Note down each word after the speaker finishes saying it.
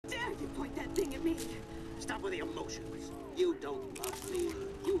You don't love me.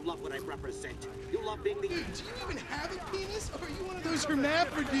 You love what I represent. You love being the... Dude, do you even have a penis? Or are you one of those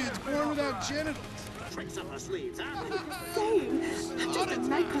hermaphrodites born without genitals? Tricks up her sleeves, huh? Saying, I'm just a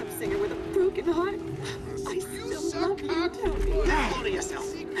nightclub singer with a broken heart. I still love you, Tony. Hold to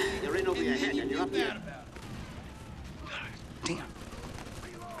yourself. You're in over your head and you're up here. Damn.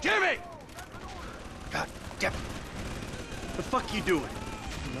 Jimmy! God damn it. The fuck you doing?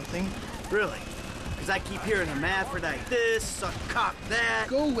 Nothing. Really? Because I keep hearing hermaphrodite this, suck cock that.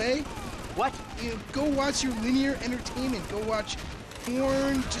 Go away. What? You know, go watch your linear entertainment. Go watch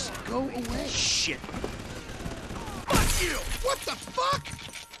porn. Just go away. Shit. Fuck you! What the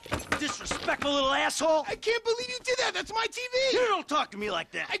fuck? Disrespectful little asshole! I can't believe you did that. That's my TV. You don't talk to me like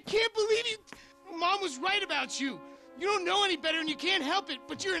that. I can't believe you. Mom was right about you. You don't know any better and you can't help it,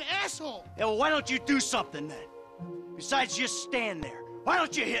 but you're an asshole. Yeah, well, why don't you do something then? Besides just stand there. Why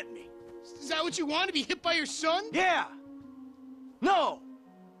don't you hit me? Is that what you want, to be hit by your son? Yeah. No.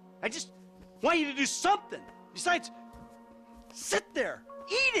 I just want you to do something. Besides, sit there,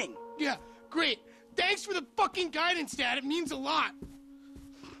 eating. Yeah, great. Thanks for the fucking guidance, Dad. It means a lot.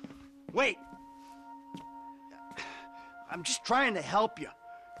 Wait. I'm just trying to help you.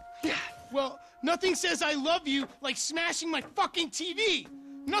 Yeah, well, nothing says I love you like smashing my fucking TV.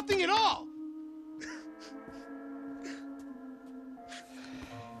 Nothing at all.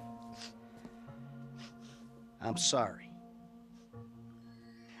 I'm sorry.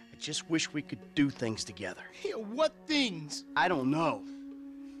 I just wish we could do things together. Yeah, what things? I don't know.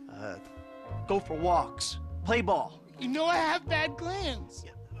 Go for walks, play ball. You know I have bad glands.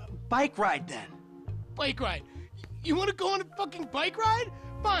 Bike ride then. Bike ride. You want to go on a fucking bike ride?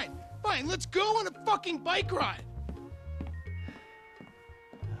 Fine, fine, let's go on a fucking bike ride.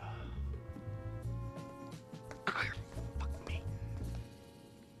 Fuck me.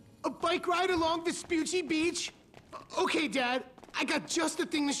 A bike ride along Vespucci Beach? Okay, Dad, I got just the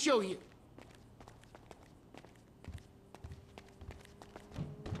thing to show you.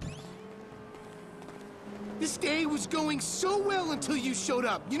 This day was going so well until you showed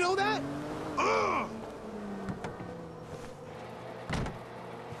up. You know that? Ugh! Yeah,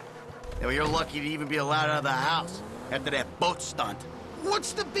 well, you're lucky to even be allowed out of the house after that boat stunt.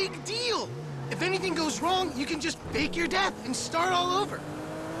 What's the big deal? If anything goes wrong, you can just fake your death and start all over.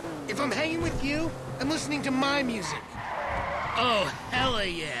 If I'm hanging with you, I'm listening to my music. Oh, hella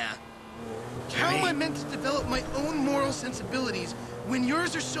yeah. How am I meant to develop my own moral sensibilities when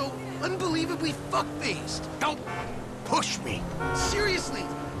yours are so unbelievably fuck-faced? Don't push me. Seriously.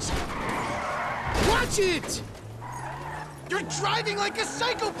 Watch it! You're driving like a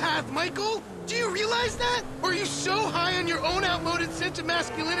psychopath, Michael! Do you realize that? Or are you so high on your own outmoded sense of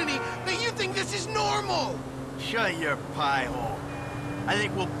masculinity that you think this is normal? Shut your pie hole. I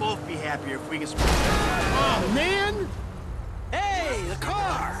think we'll both be happier if we can spend... Oh, man! Hey, the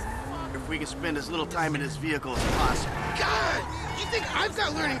car! If we can spend as little time in this vehicle as possible. God! You think I've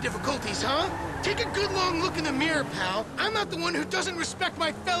got learning difficulties, huh? Take a good long look in the mirror, pal. I'm not the one who doesn't respect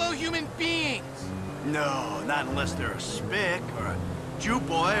my fellow human beings. No, not unless they're a spick, or a Jew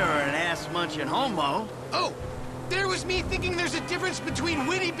boy, or an ass-munching homo. Oh, there was me thinking there's a difference between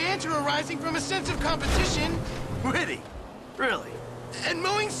witty banter arising from a sense of competition... Witty? Really? and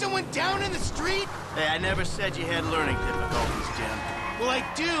mowing someone down in the street? Hey, I never said you had learning difficulties, Jim. Well, I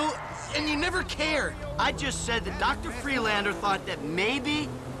do, and you never cared. I just said that Dr. Freelander thought that maybe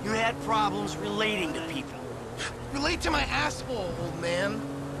you had problems relating to people. Relate to my asshole, old man.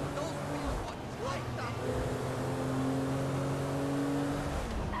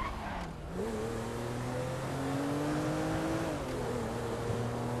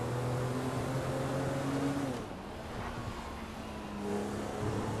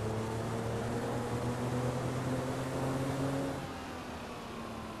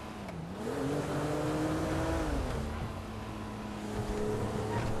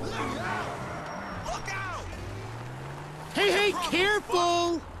 Hey,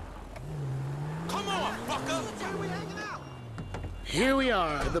 careful! Come on, fucker! Here we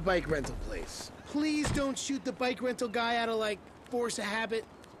are, the bike rental place. Please don't shoot the bike rental guy out of, like, force of habit.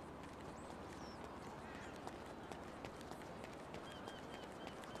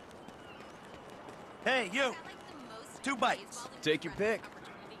 Hey, you! 2 bites. Take your pick.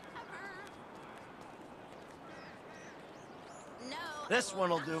 This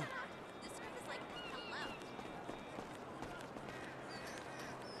one'll do.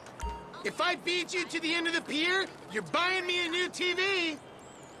 If I beat you to the end of the pier, you're buying me a new TV. Hey!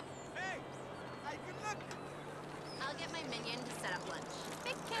 Good luck! I'll get my minion to set up lunch.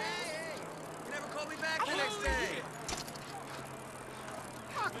 Big kiss. Hey! You never called me back the next day!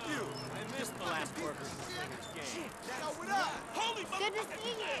 Fuck you! I missed the last fast workers this thing is game. Yo, what up? Holy Good to see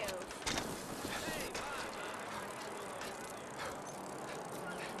you.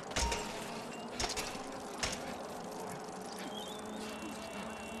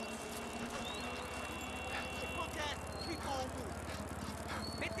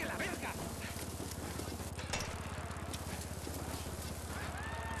 Vete a la verga.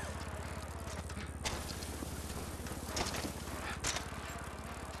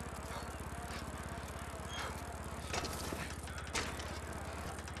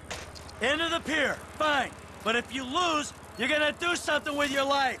 End of the pier, fine. But if you lose, you're gonna do something with your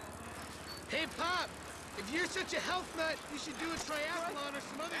life. Hey, Pop, if you're such a health nut, you should do a triathlon or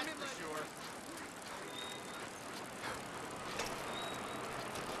some other midlife. Sure.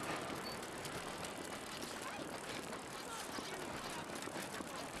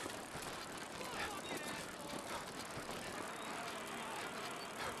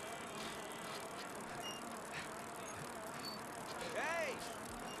 Hey!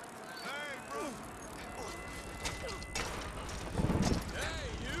 Hey, bro! Hey,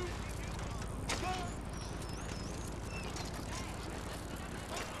 you!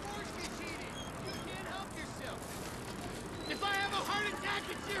 Of course you cheated. You can't help yourself. If I have a heart attack,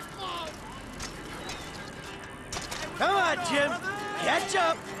 it's your fault. Come on, Jim. Catch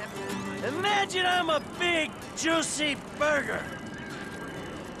up. Imagine I'm a big, juicy burger.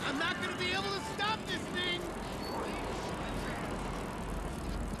 I'm not gonna be able to stop this thing.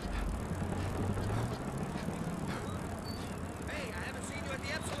 Hey, I haven't seen you at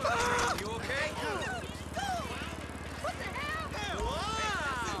the Epsilon. You okay? What the hell?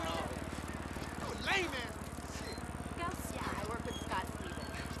 Wow! Oh, lame man. Ghost, yeah, I work with Scott Stevens.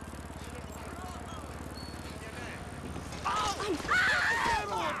 What's that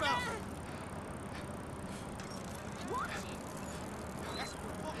all about? That's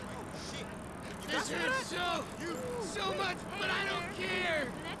oh shit. This hurts so much, but I don't care.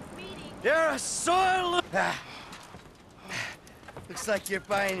 The next meeting. You're a sore loser. Looks like you're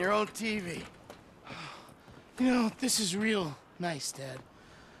buying your own TV. You know, this is real nice, Dad.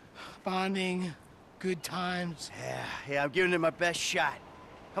 Bonding, good times. Yeah, I'm giving it my best shot.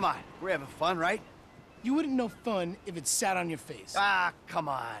 Come on, we're having fun, right? You wouldn't know fun if it sat on your face. Ah, come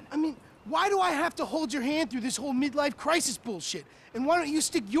on. I mean, why do I have to hold your hand through this whole midlife crisis bullshit? And why don't you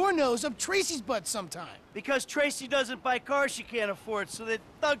stick your nose up Tracy's butt sometime? Because Tracy doesn't buy cars she can't afford, so that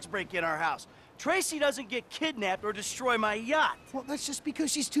thugs break in our house. Tracy doesn't get kidnapped or destroy my yacht. Well, that's just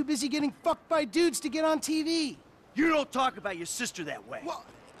because she's too busy getting fucked by dudes to get on TV. You don't talk about your sister that way. Well,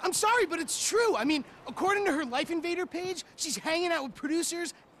 I'm sorry, but it's true. I mean, according to her Life Invader page, she's hanging out with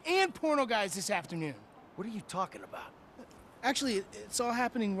producers and porno guys this afternoon. What are you talking about? Actually, it's all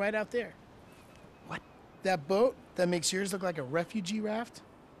happening right out there. What? That boat that makes yours look like a refugee raft?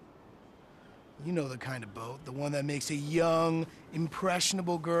 You know the kind of boat, the one that makes a young,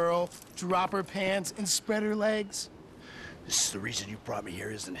 impressionable girl drop her pants and spread her legs. This is the reason you brought me here,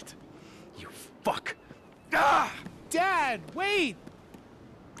 isn't it? You fuck. Ah! Dad, wait!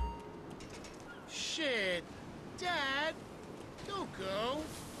 Shit. Dad, don't go.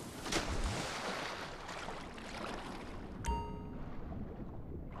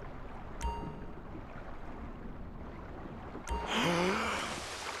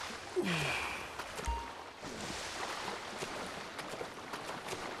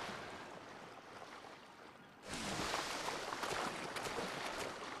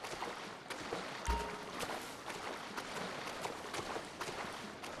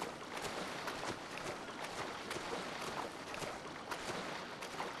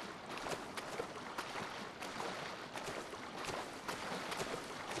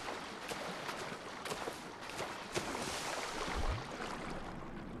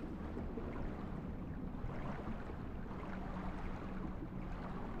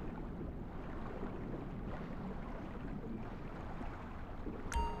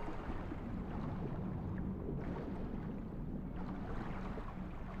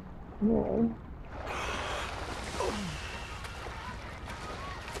 Thank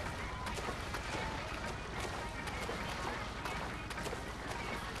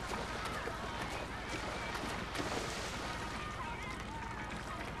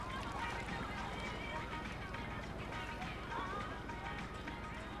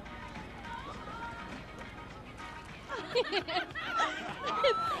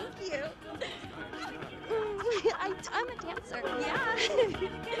you. I'm a dancer, yeah.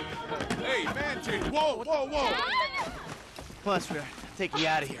 Hey, man, Jake. Whoa, whoa, whoa. Plus, we're taking you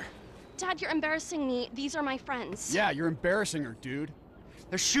out of here. Dad, you're embarrassing me. These are my friends. Yeah, you're embarrassing her, dude.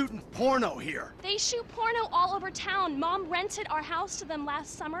 They're shooting porno here. They shoot porno all over town. Mom rented our house to them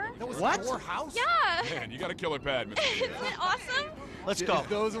last summer. That was What? your house? Yeah. Man, you got a killer pad, Mr. Isn't it awesome? Let's go. If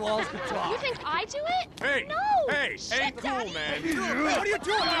those walls could talk. You think I do it? Hey! No! Hey! Shit, Ain't cool, Daddy. man. What are you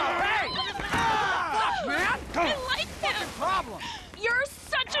doing? Hey! Man! I like him. Problem. You're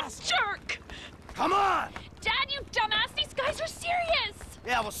such a jerk. Come on! Dad, you dumbass. These guys are serious.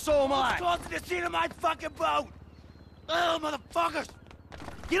 Yeah, well, so am I. Close to the seat of my fucking boat. Oh, motherfuckers!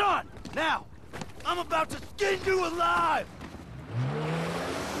 Get on, now! I'm about to skin you alive!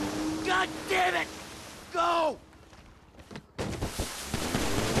 God damn it! Go!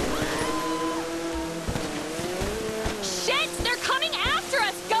 Shit, they're coming after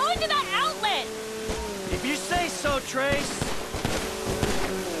us. Go into that outlet. If you say so, Trace.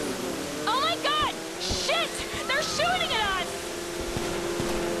 Oh my God! Shit! They're shooting at us.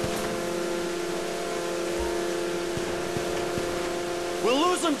 We'll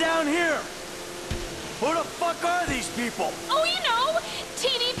lose them down here. Who the fuck are these people? Oh, you know,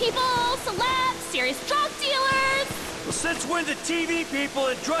 TV people, celebs, serious drug dealers. Well, since when did TV people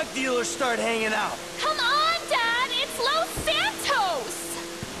and drug dealers start hanging out? Come on, Dad, it's Los Santos.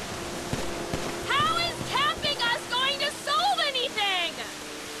 How is camping us going to solve anything?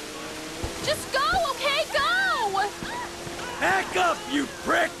 Just go, okay, go. Back up, you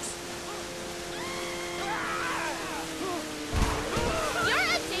pricks! You're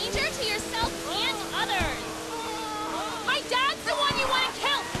a danger to yourself and others. My dad's the one you want to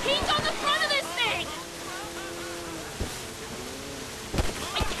kill. He's on the front of this thing.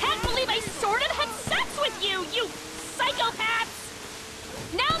 I can't believe I sort of had sex with you, you psychopaths.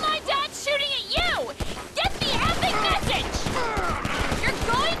 Now my dad's shooting at you. Get the effing message. You're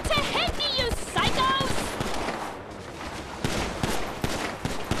going to hit me, you psychos.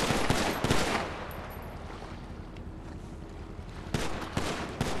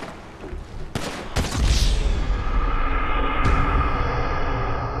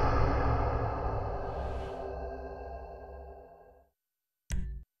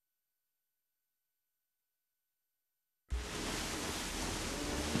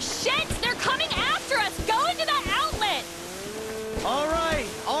 Shit! They're coming after us! Go into that outlet! All right,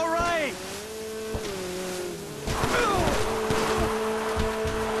 all right.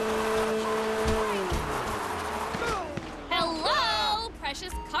 Hello,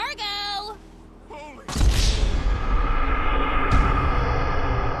 precious cargo!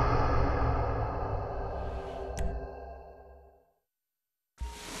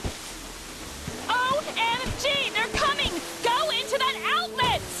 OMG! They're coming! Go into that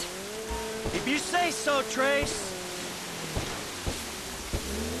outlet! If you say so, Trace.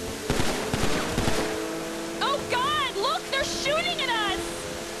 Oh God! Look! They're shooting at us!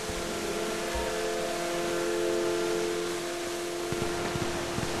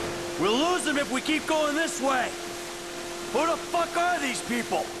 We'll lose them if we keep going this way. Who the fuck are these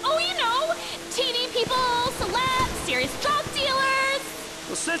people? Oh, you know, TV people, celebs, serious drug dealers.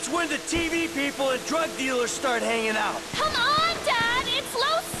 Well, since when did TV people and drug dealers start hanging out? Come on, Dad! It's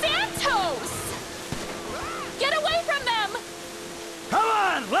Los Santos! Get away from them! Come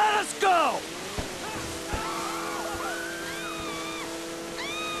on, let us go!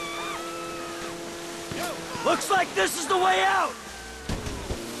 Looks like this is the way out!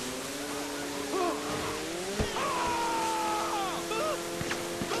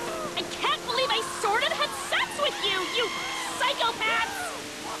 I can't believe I sort of had sex with you, you psychopaths!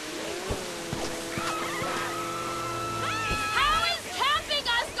 How is camping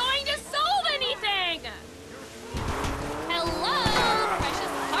us going to solve anything? Hello,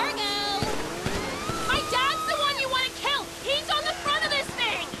 precious cargo! My dad's the one you want to kill! He's on the front of this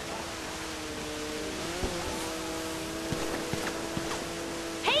thing!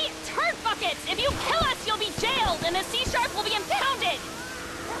 Hey, turd buckets! If you kill us, you'll be jailed, and the sea shark will be impounded!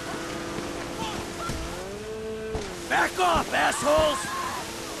 Back off, assholes!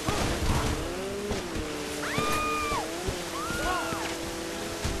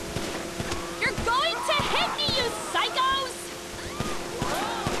 You're going to hit me, you psychos!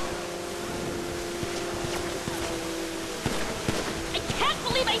 I can't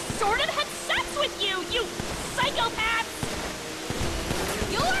believe I sort of had sex with you, you psychopaths!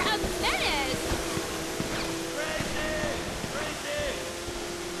 You're a menace!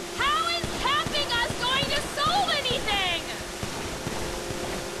 How is camping us going to solve anything?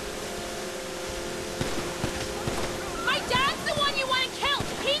 My dad's the one you want to kill!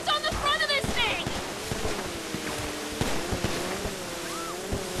 He's on the front of this thing!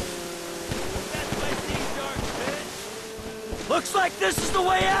 Looks like this is the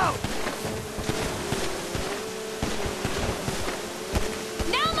way out!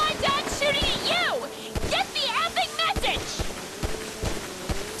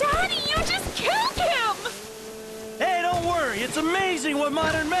 It's amazing what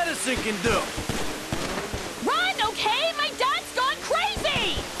modern medicine can do. Run, okay? My dad's gone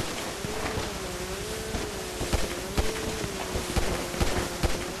crazy!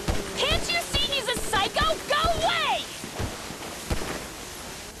 Can't you see he's a psycho? Go away!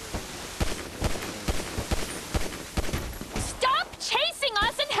 Stop chasing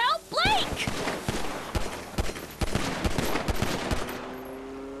us and help Blake!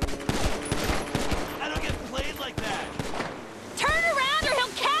 I don't get played like that. Turn around or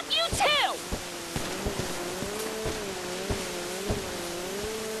he'll cap you too!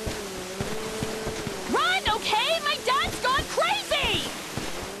 Run, okay? My dad's gone crazy!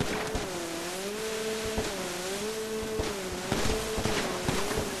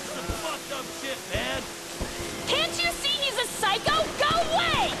 Some fucked up shit, man. Can't you see he's a psycho? Go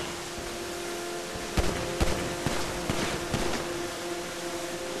away!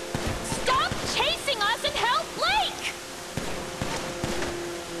 Stop chasing us and help Blake!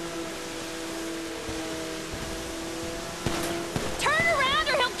 Turn around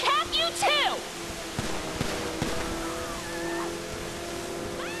or he'll cap you too!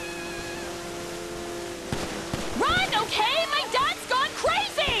 Run, okay? My dad's gone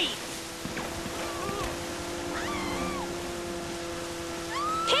crazy!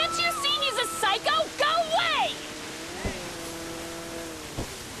 Can't you see he's a psycho? Go away!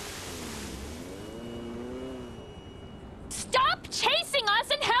 Stop chasing us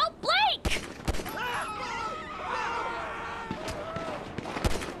and help Blake!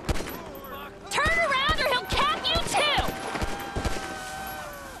 Turn around or he'll cap you too!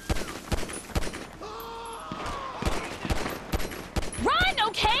 Run,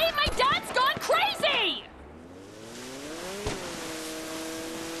 okay? My dad's gone crazy!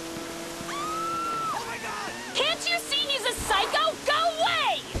 Can't you see he's a psycho? Go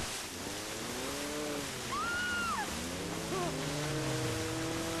away!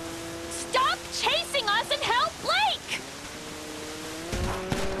 Stop chasing us and help Blake!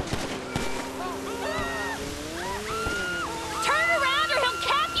 Turn around or he'll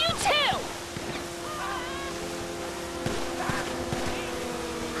cap you too!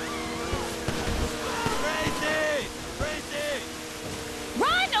 Crazy! Crazy!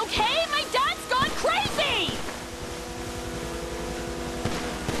 Run, okay? My dad's gone crazy!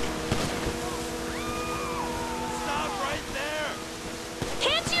 Stop right there!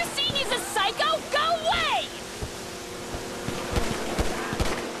 Can't you see he's a psycho? Go away!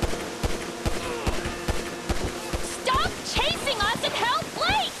 Stop chasing us and help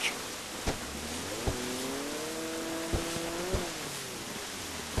Blake!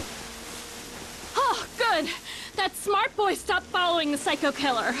 Oh, good. That smart boy stopped following the psycho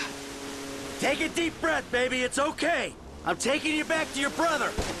killer. Take a deep breath, baby. It's okay. I'm taking you back to your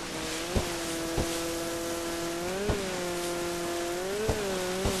brother.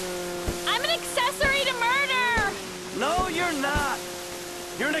 I'm an accessory to murder! No, you're not.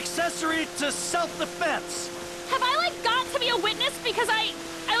 You're an accessory to self-defense. Have I, like, got to be a witness because I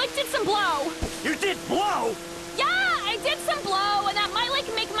like, did some blow? You did blow? Yeah, I did some blow, and that might,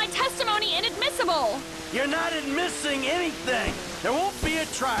 like, make my testimony inadmissible. You're not admitting anything. There won't be a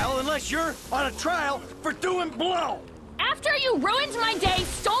trial unless you're on a trial for doing blow. After you ruined my day,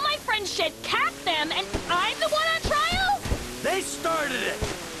 stole my friend's shit, capped them, and I'm the one on trial? They started it.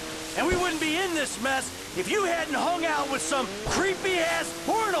 And we wouldn't be in this mess if you hadn't hung out with some creepy-ass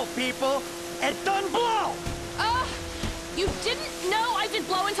porno people and done blow. You didn't know I did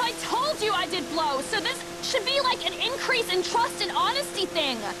blow until I told you I did blow, so this should be like an increase in trust and honesty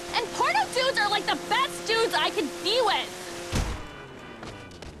thing. And porno dudes are like the best dudes I could be with.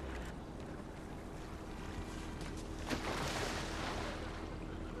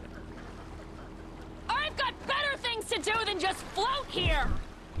 I've got better things to do than just float here.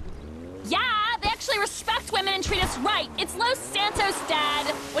 Yeah, they actually respect women and treat us right. It's Los Santos, Dad.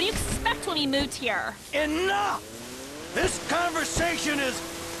 What do you expect when we moved here? Enough! This conversation is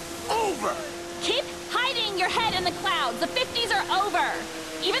over! Keep hiding your head in the clouds. The 50s are over.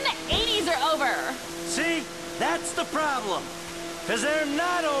 Even the 80s are over. See? That's the problem. 'Cause they're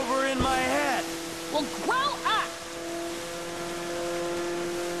not over in my head. Well, grow up.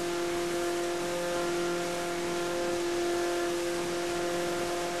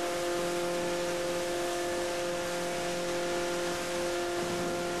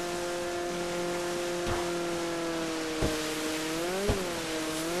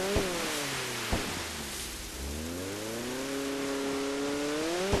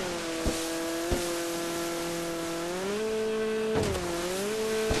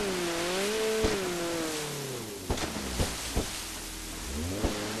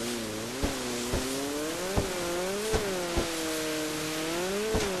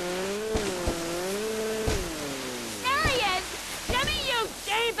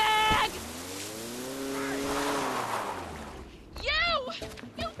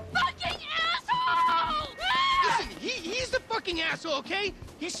 fucking asshole, okay?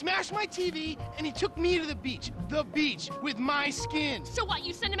 He smashed my TV, and he took me to the beach. The beach, with my skin. So what,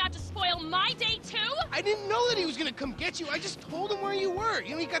 you sent him out to spoil my day too? I didn't know that he was gonna come get you. I just told him where you were.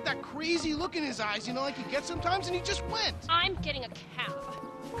 You know, he got that crazy look in his eyes, you know, like he gets sometimes, and he just went. I'm getting a cab.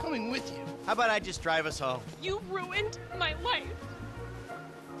 Coming with you. How about I just drive us home? You ruined my life.